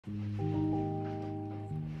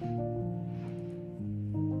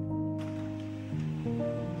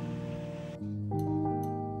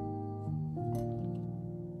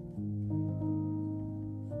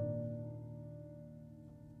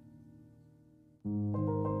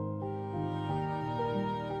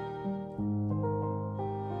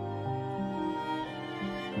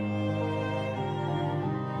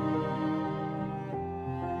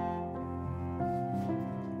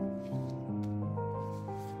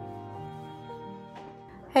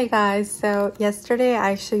Hey guys, so yesterday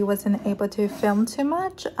I actually wasn't able to film too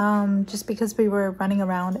much just because we were running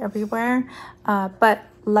around everywhere. But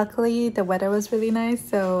luckily the weather was really nice,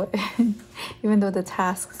 so even though the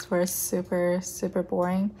tasks were super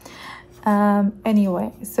boring.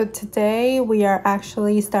 Anyway, so today we are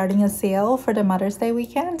actually starting a sale for the Mother's Day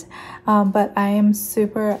weekend, but I am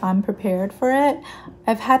super unprepared for it.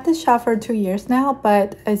 I've had this shop for 2 years now,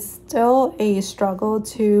 but it's still a struggle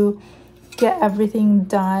to get everything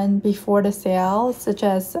done before the sale, such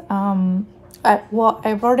as I've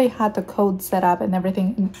already had the code set up and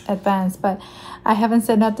everything in advance, but I haven't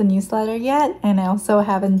sent out the newsletter yet, and I also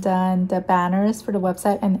haven't done the banners for the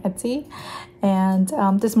website and Etsy. And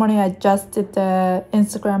this morning I just did the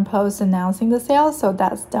Instagram post announcing the sale, so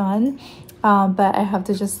that's done. But I have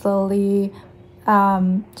to just slowly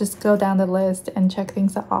just go down the list and check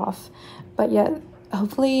things off. But yeah,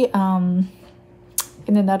 hopefully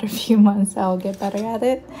in another few months I'll get better at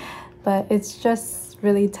it, but it's just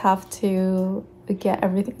really tough to get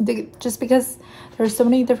everything just because there's so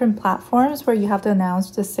many different platforms where you have to announce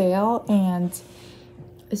the sale, and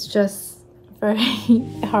it's just very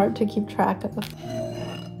hard to keep track of.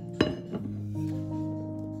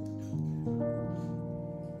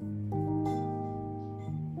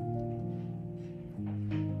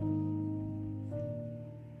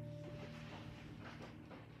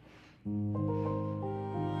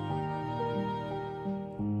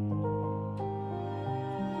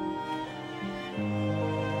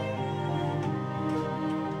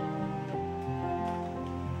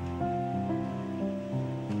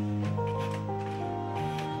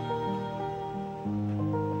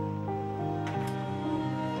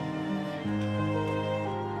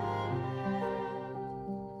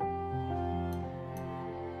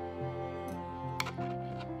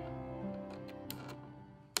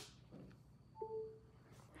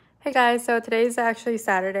 Hey guys, so today's actually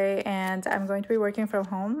Saturday and I'm going to be working from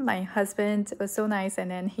home. My husband was so nice, and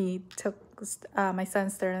then he took my son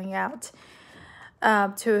Sterling out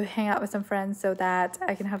to hang out with some friends so that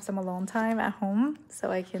I can have some alone time at home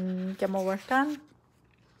so I can get more work done.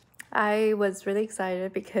 I was really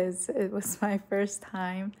excited because it was my first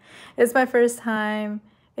time. It's my first time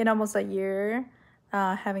in almost a year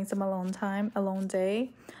having some alone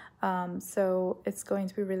day. So it's going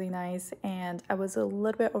to be really nice. And I was a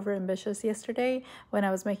little bit over ambitious yesterday when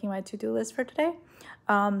I was making my to-do list for today.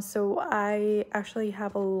 So I actually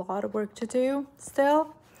have a lot of work to do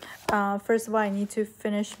still. First of all, I need to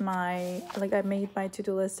finish I made my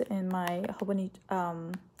to-do list in my Hoboni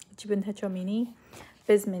Jibun Techo Mini,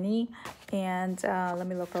 Biz Mini, and let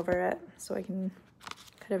me look over it so I can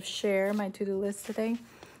kind of share my to-do list today.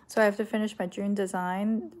 So I have to finish my June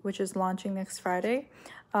design, which is launching next Friday.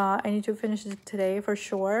 I need to finish it today for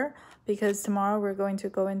sure, because tomorrow we're going to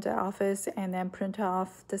go into the office and then print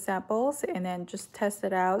off the samples and then just test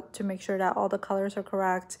it out to make sure that all the colors are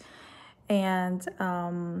correct, and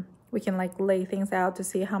we can lay things out to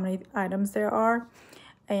see how many items there are.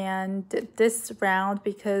 And this round,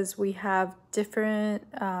 because we have different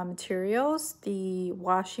materials, the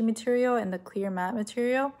washi material and the clear matte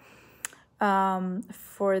material,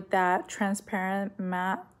 for that transparent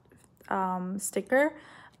matte sticker,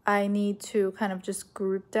 I need to kind of just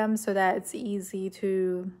group them so that it's easy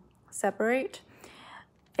to separate.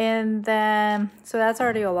 And then, so that's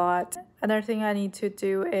already a lot. Another thing I need to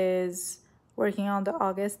do is working on the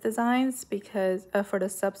August designs, because for the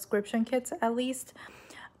subscription kits at least.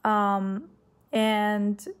 And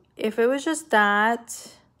if it was just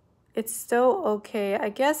that, it's still okay. I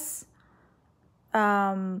guess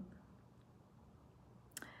I'm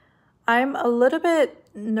a little bit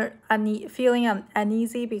feeling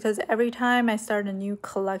uneasy because every time I start a new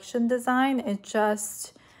collection design, it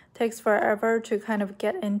just takes forever to kind of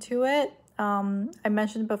get into it. I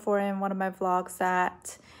mentioned before in one of my vlogs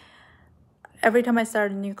that every time I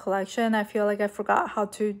start a new collection, I feel like I forgot how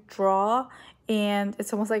to draw, and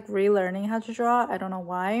it's almost like relearning how to draw. I don't know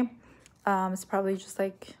why. It's probably just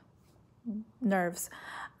like nerves.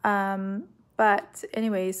 But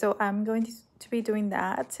anyway, so I'm going to be doing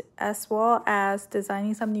that, as well as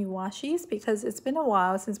designing some new washis, because it's been a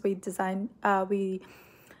while since we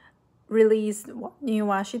released new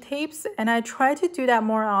washi tapes, and I try to do that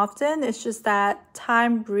more often. It's just that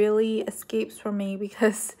time really escapes from me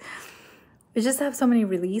because we just have so many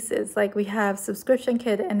releases. Like, we have subscription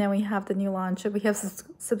kit, and then we have the new launch. We have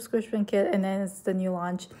subscription kit, and then it's the new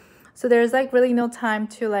launch. So there's really no time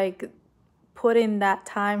to put in that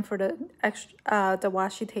time for the the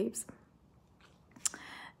washi tapes.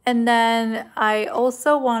 And then I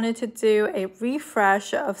also wanted to do a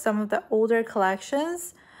refresh of some of the older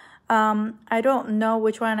collections, I don't know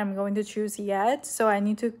which one I'm going to choose yet, so I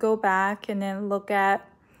need to go back and then look at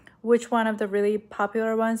which one of the really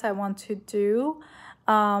popular ones I want to do.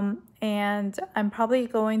 And I'm probably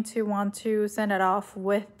going to want to send it off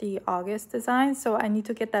with the August design, so I need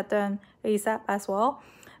to get that done ASAP as well,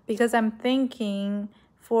 because I'm thinking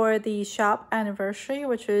for the shop anniversary,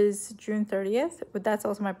 which is June 30th, but that's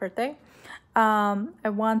also my birthday, I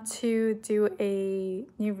want to do a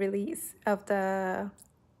new release of the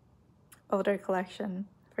older collection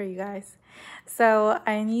for you guys. So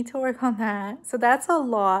I need to work on that. So that's a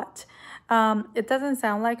lot. It doesn't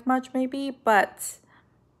sound like much maybe, but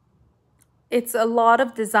it's a lot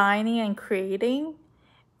of designing and creating.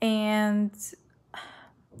 And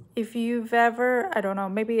if you've ever, I don't know,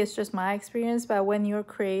 maybe it's just my experience, but when you're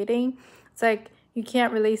creating, it's like you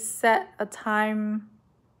can't really set a time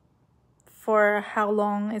for how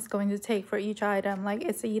long it's going to take for each item. Like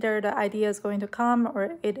it's either the idea is going to come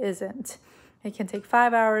or it isn't. It can take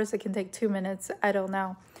 5 hours, it can take 2 minutes, I don't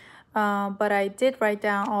know. But I did write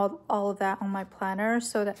down all of that on my planner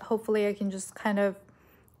so that hopefully I can just kind of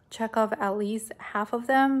check off at least half of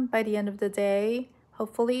them by the end of the day,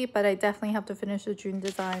 hopefully. But I definitely have to finish the June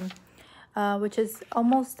design, which is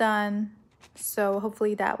almost done. So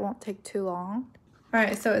hopefully that won't take too long. All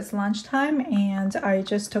right, so it's lunchtime and I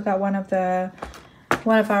just took out one of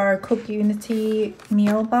our Cook Unity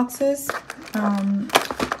meal boxes.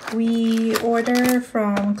 We order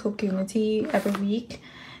from Cook Unity every week,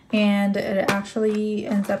 and it actually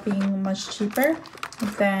ends up being much cheaper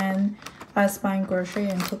than us buying grocery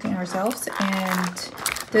and cooking ourselves. And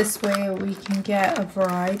this way we can get a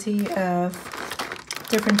variety of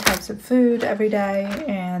different types of food every day,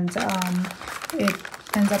 and it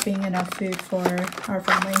ends up being enough food for our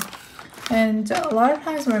family. And a lot of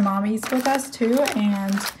times my mom eats with us too,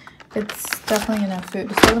 and it's definitely enough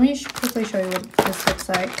food. So let me quickly show you what this looks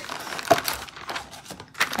like.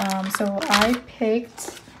 So I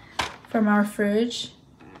picked from our fridge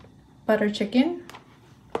butter chicken.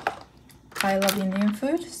 I love Indian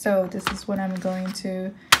food, so this is what I'm going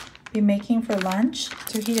to be making for lunch.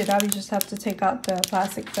 To heat it up, you just have to take out the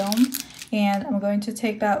plastic film, and I'm going to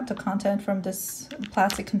take out the content from this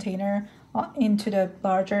plastic container into the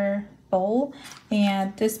larger bowl,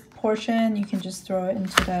 and this portion you can just throw it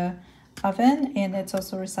into the oven, and it's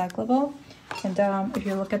also recyclable. And if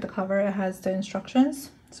you look at the cover, it has the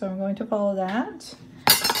instructions, so I'm going to follow that.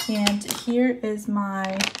 And here is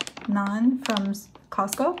my naan from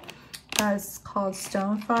Costco. It's called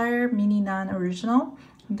Stonefire Mini Naan Original.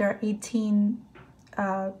 There are 18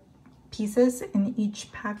 pieces in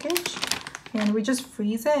each package, and we just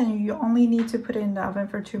freeze it, and you only need to put it in the oven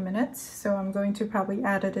for 2 minutes. So I'm going to probably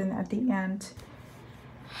add it in at the end.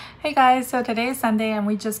 Hey guys, so today is Sunday and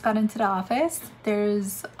we just got into the office.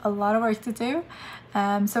 There's a lot of work to do.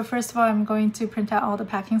 So first of all, I'm going to print out all the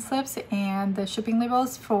packing slips and the shipping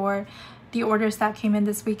labels for the orders that came in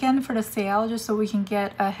this weekend for the sale, just so we can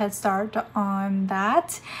get a head start on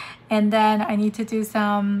that. And then I need to do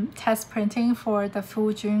some test printing for the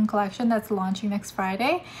full June collection that's launching next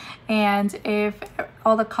Friday. And if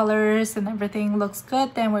all the colors and everything looks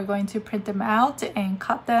good, then we're going to print them out and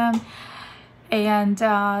cut them and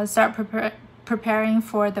start preparing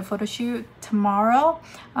for the photo shoot tomorrow.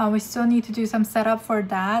 We still need to do some setup for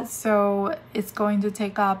that, so it's going to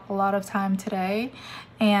take up a lot of time today.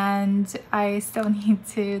 And I still need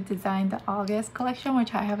to design the August collection,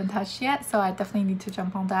 which I haven't touched yet, so I definitely need to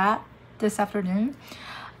jump on that this afternoon.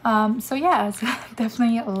 So yeah, it's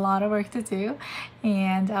definitely a lot of work to do,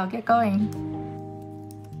 and I'll get going.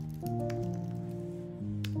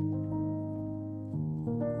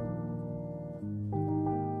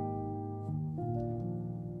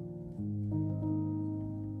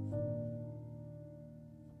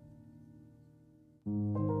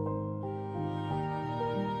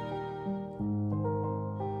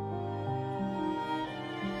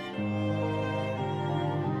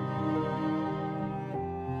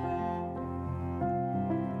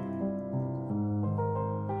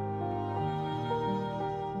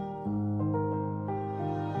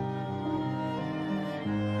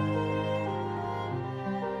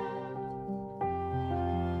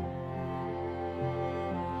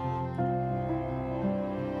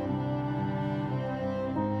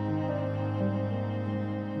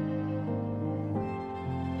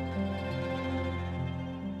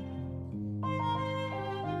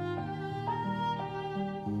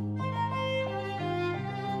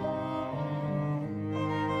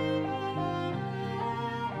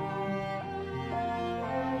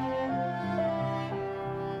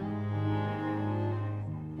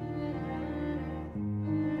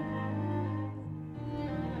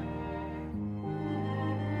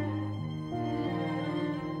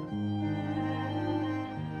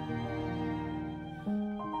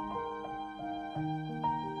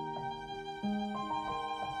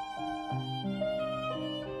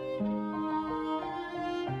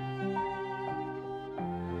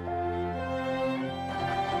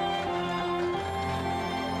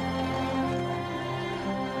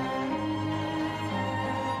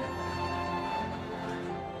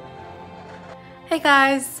 Hey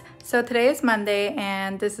guys, so today is Monday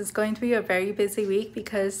and this is going to be a very busy week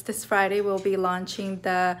because this Friday we'll be launching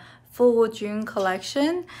the full June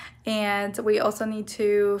collection, and we also need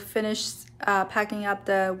to finish packing up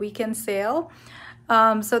the weekend sale.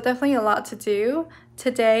 So definitely a lot to do.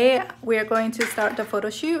 Today we are going to start the photo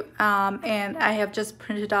shoot, and I have just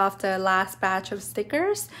printed off the last batch of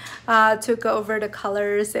stickers to go over the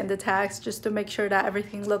colors and the tags just to make sure that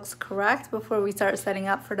everything looks correct before we start setting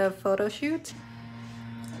up for the photo shoot.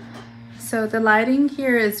 So the lighting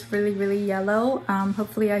here is really yellow.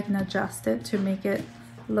 Hopefully I can adjust it to make it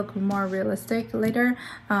look more realistic later,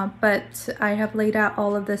 but I have laid out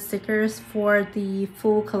all of the stickers for the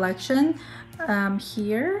full collection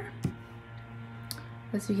here.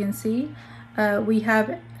 As you can see, we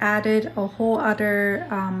have added a whole other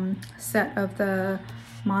set of the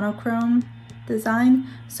monochrome design.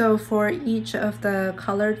 So for each of the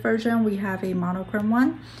colored version, we have a monochrome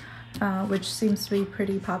one, which seems to be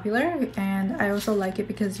pretty popular, and I also like it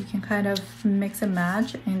because you can kind of mix and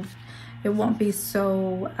match and it won't be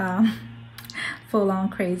so full-on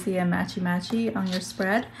crazy and matchy on your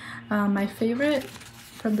spread. My favorite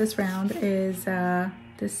from this round is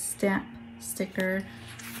this stamp sticker.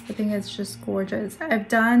 I think it's just gorgeous. I've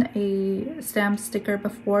done a stamp sticker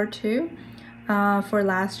before too, for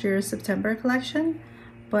last year's September collection,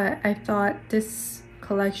 but I thought this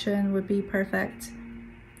collection would be perfect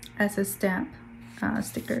as a stamp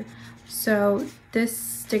sticker. So this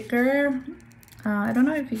sticker, I don't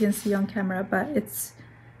know if you can see on camera, but it's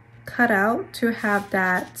cut out to have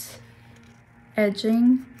that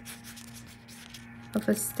edging of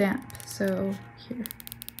a stamp. So here,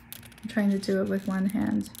 I'm trying to do it with one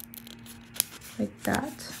hand like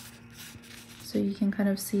that, so you can kind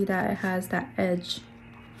of see that it has that edge.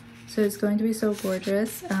 So it's going to be so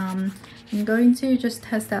gorgeous. I'm going to just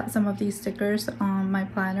test out some of these stickers on my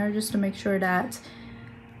planner just to make sure that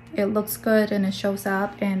it looks good and it shows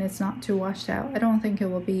up and it's not too washed out. I don't think it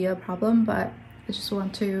will be a problem, but I just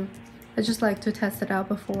like to test it out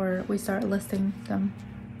before we start listing them.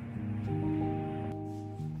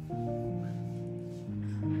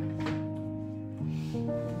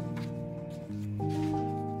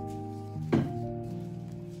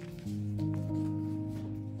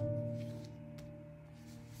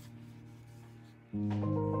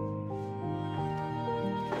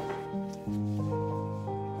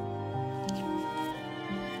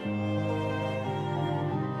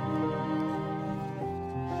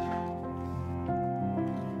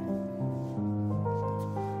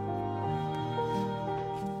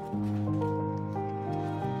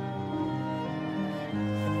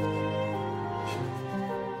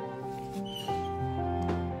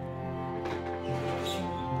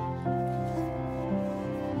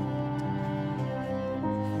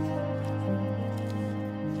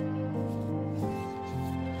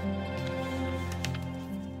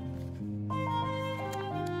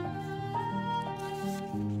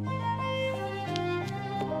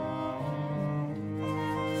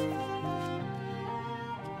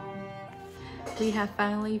 We have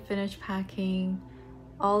finally finished packing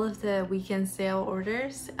all of the weekend sale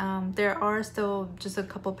orders. There are still just a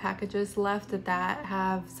couple packages left that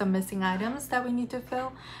have some missing items that we need to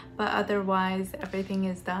fill, but otherwise everything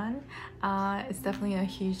is done. It's definitely a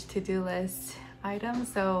huge to-do list item,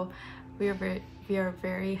 so we are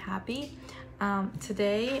very happy.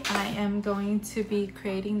 Today I am going to be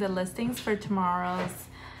creating the listings for tomorrow's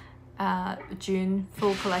June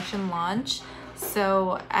full collection launch.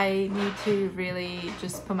 So I need to really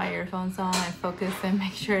just put my earphones on and focus and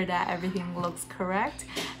make sure that everything looks correct.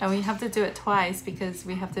 And we have to do it twice because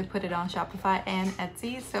we have to put it on Shopify and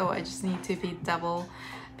Etsy. So I just need to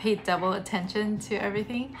pay double attention to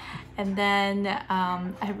everything. And then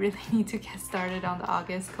I really need to get started on the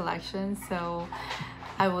August collection. So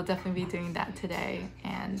I will definitely be doing that today.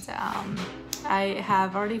 And I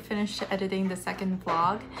have already finished editing the second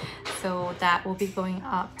vlog, so that will be going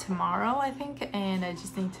up tomorrow, I think, and I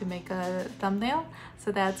just need to make a thumbnail.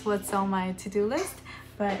 So that's what's on my to-do list.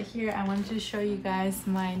 But here I wanted to show you guys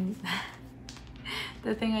my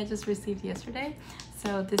the thing I just received yesterday.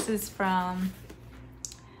 So this is from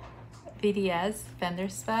VDS Vendor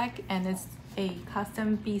Spec, and it's a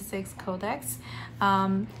custom B6 codex.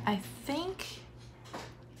 I think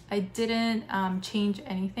I didn't change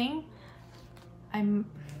anything.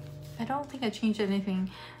 I don't think I changed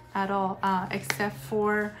anything at all, except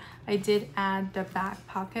for I did add the back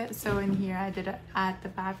pocket. So in here I did add the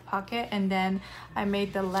back pocket, and then I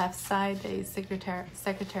made the left side a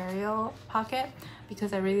secretarial pocket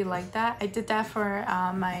because I really like that. I did that for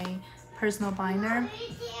my personal binder.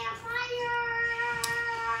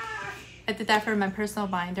 I did that for my personal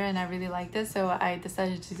binder and I really liked it, so I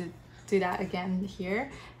decided to do that again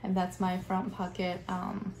here. And that's my front pocket,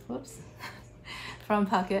 whoops, front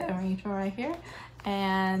pocket arrangement right here.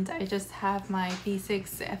 And I just have my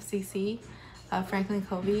B6 FCC Franklin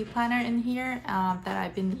Covey planner in here that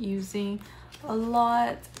I've been using a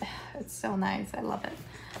lot. It's so nice, I love it.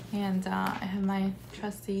 And I have my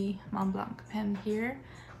trusty Montblanc pen here.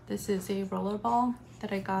 This is a rollerball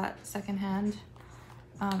that I got secondhand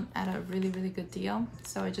at a really good deal.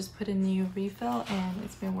 So I just put a new refill and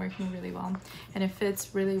it's been working really well, and it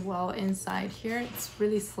fits really well inside here. It's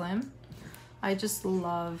really slim. I just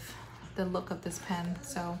love the look of this pen.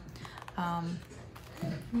 So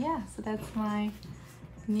yeah, so that's my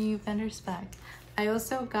new vendor spec. I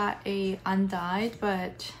also got a undyed,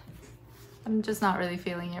 but I'm just not really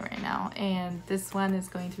feeling it right now, and this one is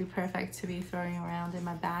going to be perfect to be throwing around in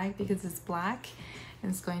my bag because it's black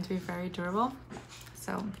and it's going to be very durable.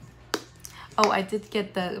 So, oh, I did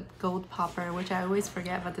get the gold popper, which I always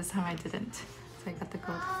forget, but this time I didn't. So I got the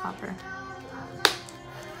gold popper.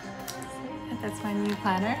 So, yeah, that's my new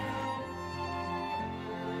planner.